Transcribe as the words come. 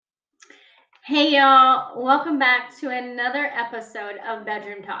Hey y'all, welcome back to another episode of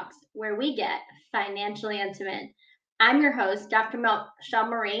Bedroom Talks, where we get financially intimate. I'm your host, Dr. Michelle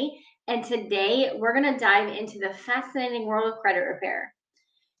Marie, and today we're going to dive into the fascinating world of credit repair.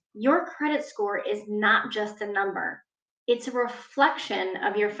 Your credit score is not just a number, it's a reflection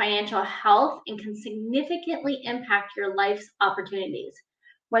of your financial health and can significantly impact your life's opportunities.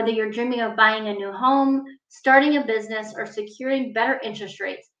 Whether you're dreaming of buying a new home, starting a business, or securing better interest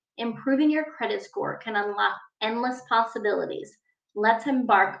rates, improving your credit score can unlock endless possibilities. Let's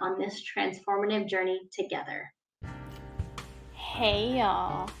embark on this transformative journey together. Hey,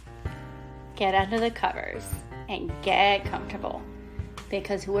 y'all. Get under the covers and get comfortable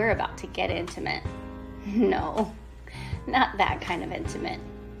because we're about to get intimate. No, not that kind of intimate,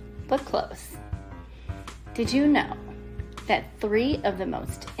 but close. Did you know that 3 of the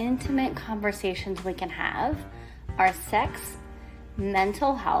most intimate conversations we can have are sex,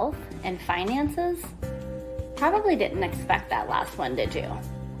 mental health, and finances? Probably didn't expect that last one, did you?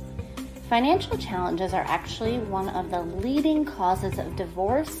 Financial challenges are actually one of the leading causes of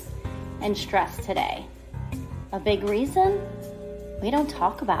divorce and stress today. A big reason? We don't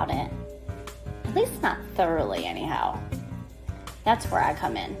talk about it. At least not thoroughly, anyhow. That's where I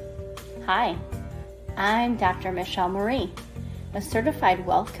come in. Hi, I'm Dr. Michelle Marie, a certified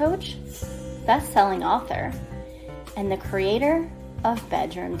wealth coach, best-selling author, and the creator of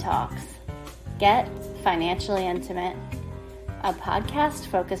Bedroom Talks. Get Financially Intimate, a podcast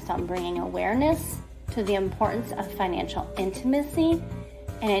focused on bringing awareness to the importance of financial intimacy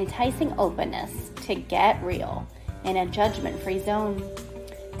and enticing openness to get real in a judgment-free zone.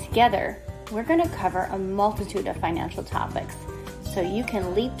 Together, we're going to cover a multitude of financial topics so you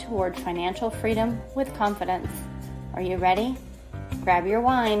can leap toward financial freedom with confidence. Are you ready? Grab your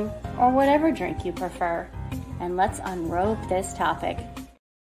wine or whatever drink you prefer, and let's unrobe this topic.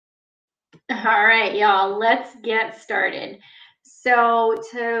 All right, y'all, let's get started. So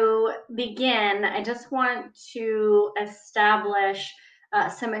to begin, I just want to establish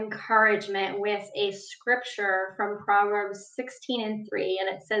some encouragement with a scripture from Proverbs 16:3, and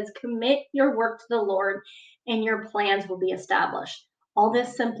it says, "Commit your work to the Lord, and your plans will be established." All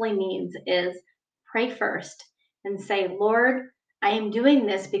this simply means is pray first and say, "Lord, I am doing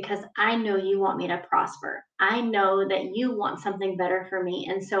this because I know you want me to prosper. I know that you want something better for me,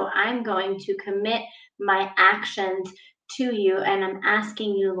 and so I'm going to commit my actions to you, and I'm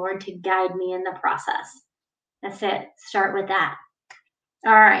asking you, Lord, to guide me in the process." That's it. Start with that.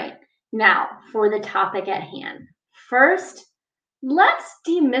 All right, now for the topic at hand. First, let's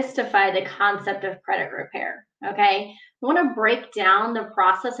demystify the concept of credit repair, okay? I want to break down the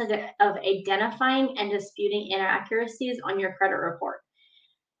process of identifying and disputing inaccuracies on your credit report.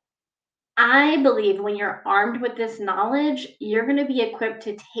 I believe when you're armed with this knowledge, you're going to be equipped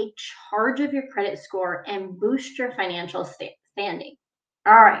to take charge of your credit score and boost your financial standing.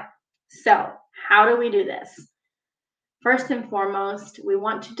 All right, so how do we do this? First and foremost, we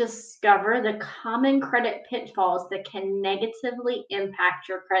want to discover the common credit pitfalls that can negatively impact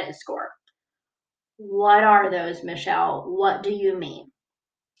your credit score. What are those, Michelle? What do you mean?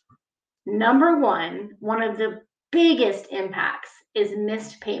 Number one of the biggest impacts is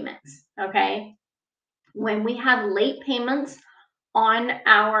missed payments, okay? When we have late payments on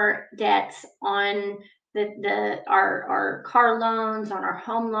our debts, on our car loans, on our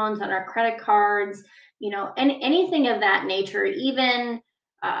home loans, on our credit cards, and anything of that nature, even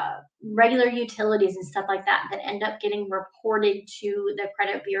regular utilities and stuff like that end up getting reported to the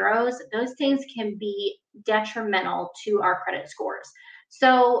credit bureaus, those things can be detrimental to our credit scores.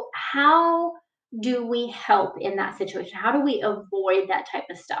 So how do we help in that situation? How do we avoid that type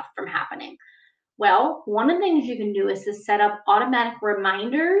of stuff from happening? Well, one of the things you can do is to set up automatic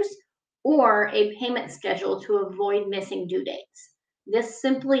reminders or a payment schedule to avoid missing due dates. This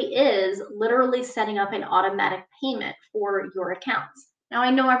simply is literally setting up an automatic payment for your accounts. Now,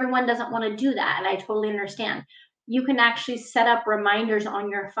 I know everyone doesn't want to do that, and I totally understand. You can actually set up reminders on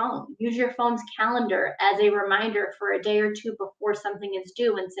your phone. Use your phone's calendar as a reminder for a day or two before something is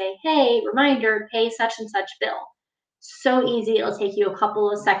due and say, "Hey, reminder, pay such and such bill." So easy, it'll take you a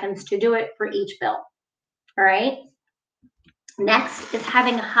couple of seconds to do it for each bill. All right. Next is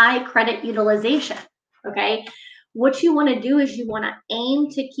having high credit utilization. Okay. What you want to do is you want to aim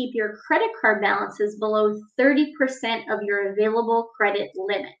to keep your credit card balances below 30% of your available credit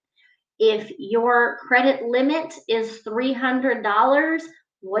limit. If your credit limit is $300,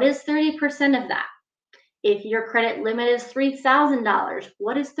 what is 30% of that? If your credit limit is $3,000,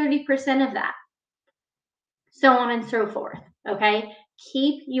 what is 30% of that? So on and so forth. Okay.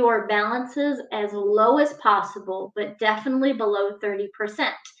 Keep your balances as low as possible, but definitely below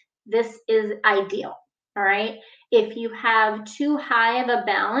 30%. this is ideal. All right. If you have too high of a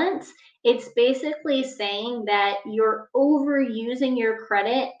balance, it's basically saying that you're overusing your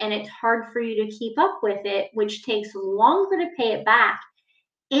credit and it's hard for you to keep up with it, which takes longer to pay it back.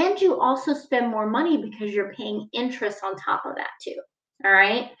 And you also spend more money because you're paying interest on top of that too. All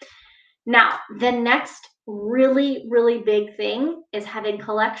right. Now, the next really, really big thing is having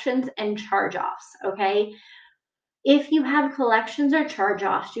collections and charge offs. Okay. If you have collections or charge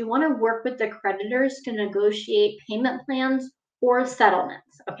offs, you want to work with the creditors to negotiate payment plans or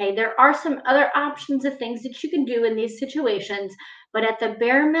settlements. Okay, there are some other options of things that you can do in these situations, but at the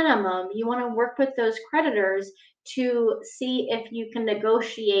bare minimum, you want to work with those creditors to see if you can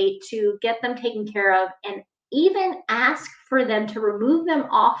negotiate to get them taken care of and even ask for them to remove them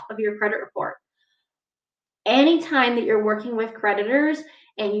off of your credit report. Anytime that you're working with creditors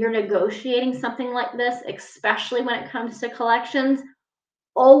and you're negotiating something like this, especially when it comes to collections,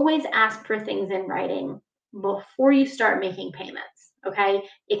 always ask for things in writing before you start making payments. Okay.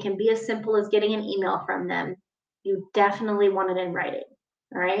 It can be as simple as getting an email from them. You definitely want it in writing.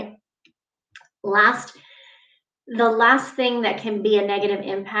 All right. Last the last thing that can be a negative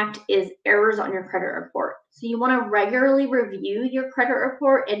impact is errors on your credit report. So you want to regularly review your credit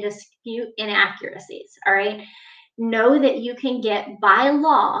report and dispute inaccuracies. All right. Know that you can get by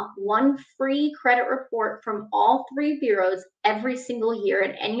law one free credit report from all three bureaus every single year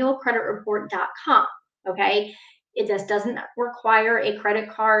at annualcreditreport.com. Okay. It just doesn't require a credit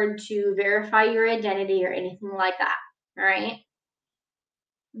card to verify your identity or anything like that. All right.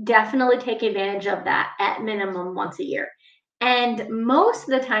 Definitely take advantage of that at minimum once a year. And most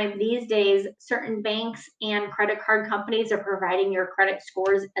of the time these days, certain banks and credit card companies are providing your credit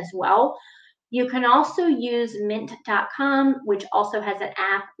scores as well. You can also use mint.com, which also has an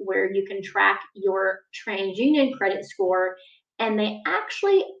app where you can track your TransUnion credit score. And they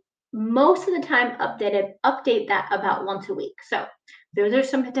actually, most of the time, update that about once a week. So those are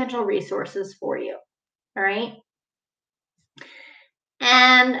some potential resources for you. All right.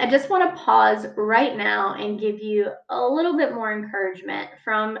 And I just want to pause right now and give you a little bit more encouragement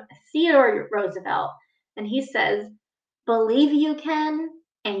from Theodore Roosevelt. And he says, believe you can,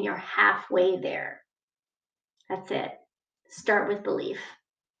 and you're halfway there. That's it. Start with belief.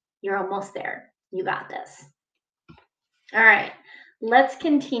 You're almost there. You got this. All right. Let's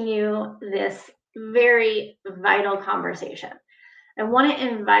continue this very vital conversation. I want to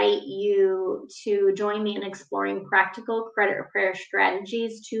invite you to join me in exploring practical credit repair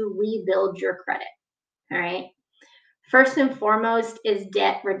strategies to rebuild your credit. All right. First and foremost is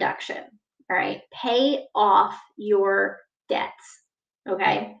debt reduction. All right. Pay off your debts.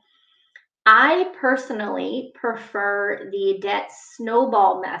 Okay. I personally prefer the debt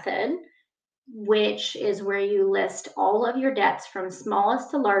snowball method, which is where you list all of your debts from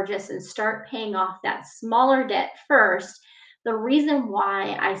smallest to largest and start paying off that smaller debt first. The reason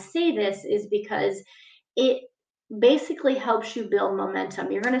why I say this is because it basically helps you build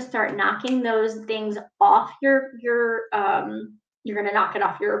momentum. You're going to start knocking those things off you're going to knock it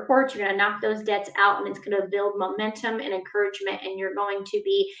off your reports. You're going to knock those debts out, and it's going to build momentum and encouragement. And you're going to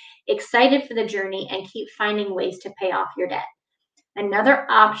be excited for the journey and keep finding ways to pay off your debt. Another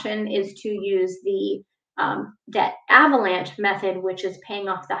option is to use the debt avalanche method, which is paying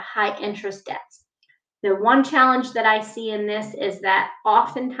off the high interest debts. The one challenge that I see in this is that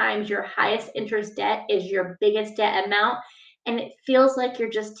oftentimes your highest interest debt is your biggest debt amount, and it feels like you're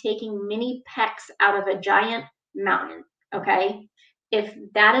just taking mini pecks out of a giant mountain. Okay. If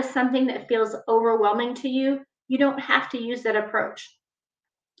that is something that feels overwhelming to you, you don't have to use that approach.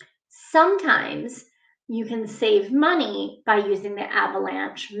 Sometimes you can save money by using the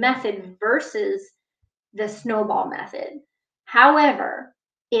avalanche method versus the snowball method. However,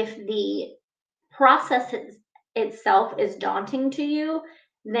 if the process itself is daunting to you,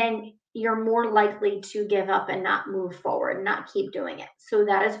 then you're more likely to give up and not move forward, not keep doing it. So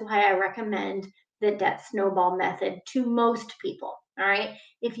that is why I recommend the debt snowball method to most people. All right.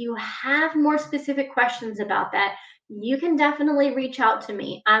 If you have more specific questions about that, you can definitely reach out to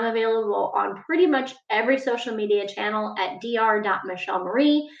me. I'm available on pretty much every social media channel at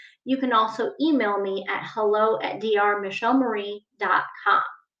dr.michelleMarie. You can also email me at hello@drmichelleMarie.com.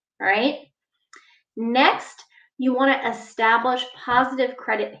 All right. Next, you want to establish positive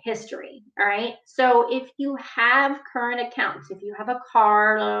credit history. All right. So if you have current accounts, if you have a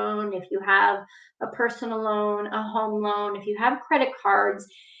car loan, if you have a personal loan, a home loan, if you have credit cards,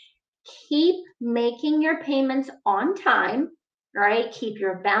 keep making your payments on time. Right. Keep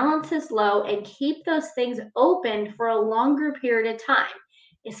your balances low and keep those things open for a longer period of time,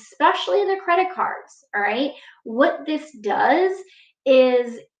 especially the credit cards. All right. What this does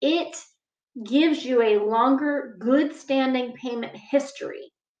is it gives you a longer good standing payment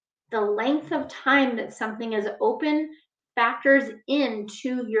history. The length of time that something is open factors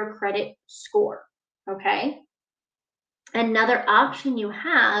into your credit score. Okay. Another option you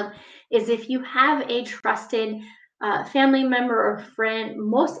have is if you have a trusted family member or friend.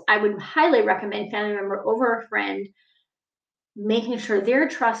 I would highly recommend family member over a friend, making sure they're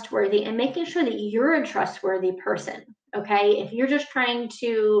trustworthy and making sure that you're a trustworthy person. Okay. If you're just trying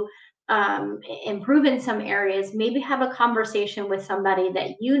to improve in some areas, maybe have a conversation with somebody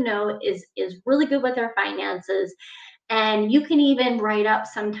that you know is really good with their finances, and you can even write up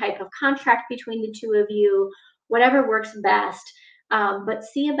some type of contract between the two of you, whatever works best. But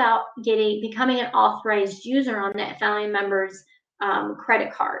see about becoming an authorized user on that family member's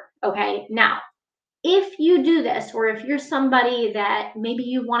credit card. Okay. Now, if you do this, or if you're somebody that maybe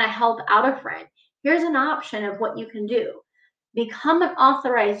you want to help out a friend, here's an option of what you can do. Become an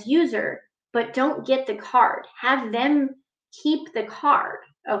authorized user, but don't get the card. Have them keep the card,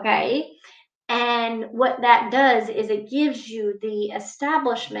 okay? And what that does is it gives you the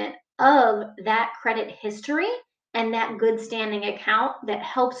establishment of that credit history and that good standing account that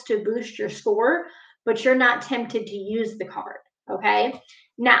helps to boost your score, but you're not tempted to use the card, okay?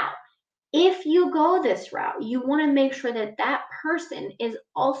 Now, if you go this route, you want to make sure that that person is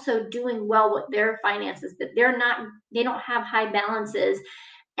also doing well with their finances, that they don't have high balances,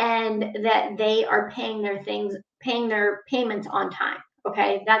 and that they are paying their payments on time.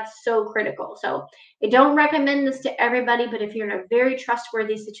 Okay, that's so critical. So I don't recommend this to everybody, but if you're in a very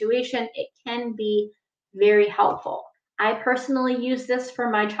trustworthy situation, it can be very helpful. I personally use this for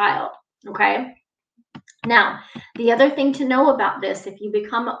my child. Okay. Now, the other thing to know about this, if you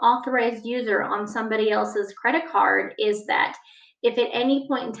become an authorized user on somebody else's credit card, is that if at any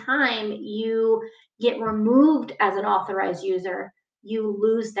point in time you get removed as an authorized user, you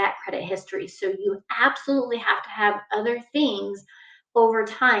lose that credit history. So you absolutely have to have other things over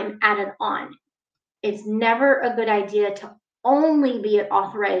time added on. It's never a good idea to only be an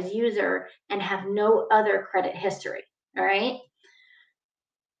authorized user and have no other credit history. All right.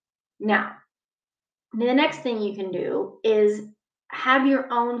 Now, the next thing you can do is have your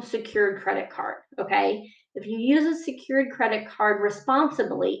own secured credit card. Okay. If you use a secured credit card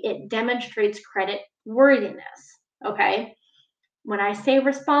responsibly, it demonstrates credit worthiness. Okay. When I say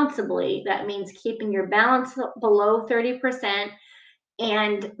responsibly, that means keeping your balance below 30%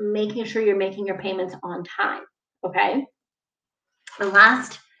 and making sure you're making your payments on time. Okay. The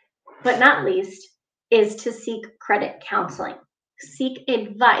last but not least is to seek credit counseling. Seek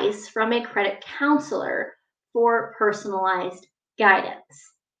advice from a credit counselor for personalized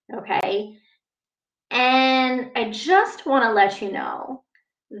guidance. Okay. And I just want to let you know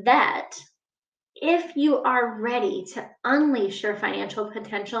that if you are ready to unleash your financial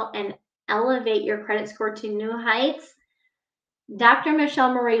potential and elevate your credit score to new heights, Dr.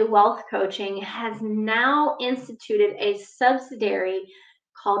 Michelle Marie Wealth Coaching has now instituted a subsidiary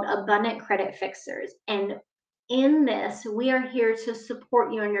called Abundant Credit Fixers. And in this, we are here to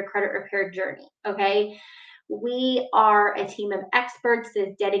support you on your credit repair journey. Okay. We are a team of experts that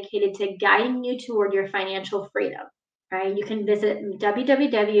is dedicated to guiding you toward your financial freedom. Right. You can visit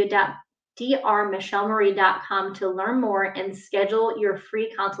www.drmichellemarie.com to learn more and schedule your free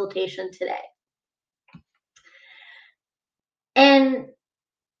consultation today. And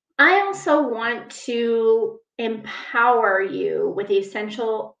I also want to empower you with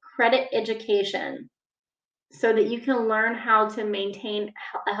essential credit education so that you can learn how to maintain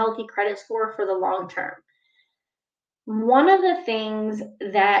a healthy credit score for the long term. One of the things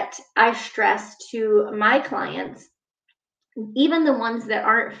that I stress to my clients, even the ones that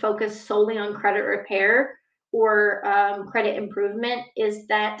aren't focused solely on credit repair or credit improvement, is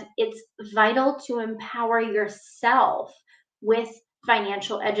that it's vital to empower yourself with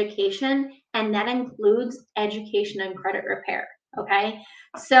financial education, and that includes education and credit repair. Okay,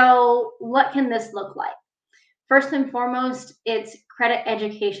 so what can this look like? First and foremost, it's credit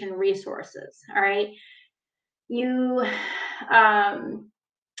education resources. All right, you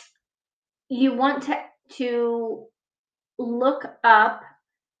you want to look up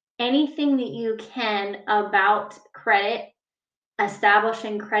anything that you can about credit,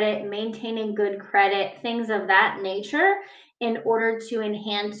 establishing credit, maintaining good credit, things of that nature, in order to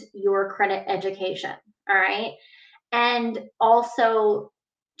enhance your credit education. All right. And also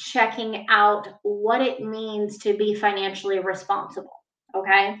checking out what it means to be financially responsible.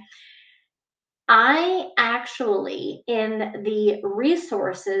 Okay. I actually, in the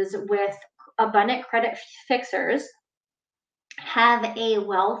resources with Abundant Credit Fixers, have a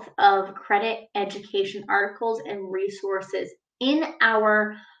wealth of credit education articles and resources in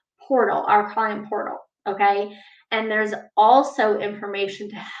our portal, our client portal, okay? And there's also information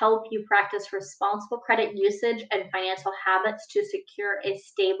to help you practice responsible credit usage and financial habits to secure a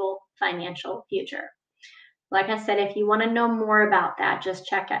stable financial future. Like I said, if you want to know more about that, just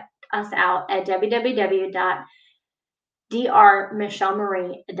check us out at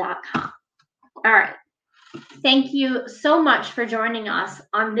www.drmichelleMarie.com. All right. Thank you so much for joining us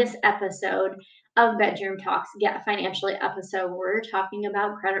on this episode of Bedroom Talks Get Financially episode. We're talking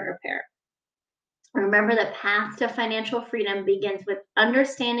about credit repair. Remember, the path to financial freedom begins with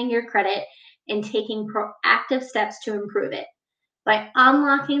understanding your credit and taking proactive steps to improve it. By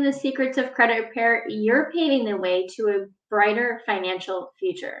unlocking the secrets of credit repair, you're paving the way to a brighter financial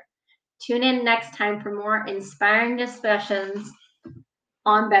future. Tune in next time for more inspiring discussions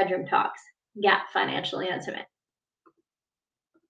on Bedroom Talks. Get financially intimate.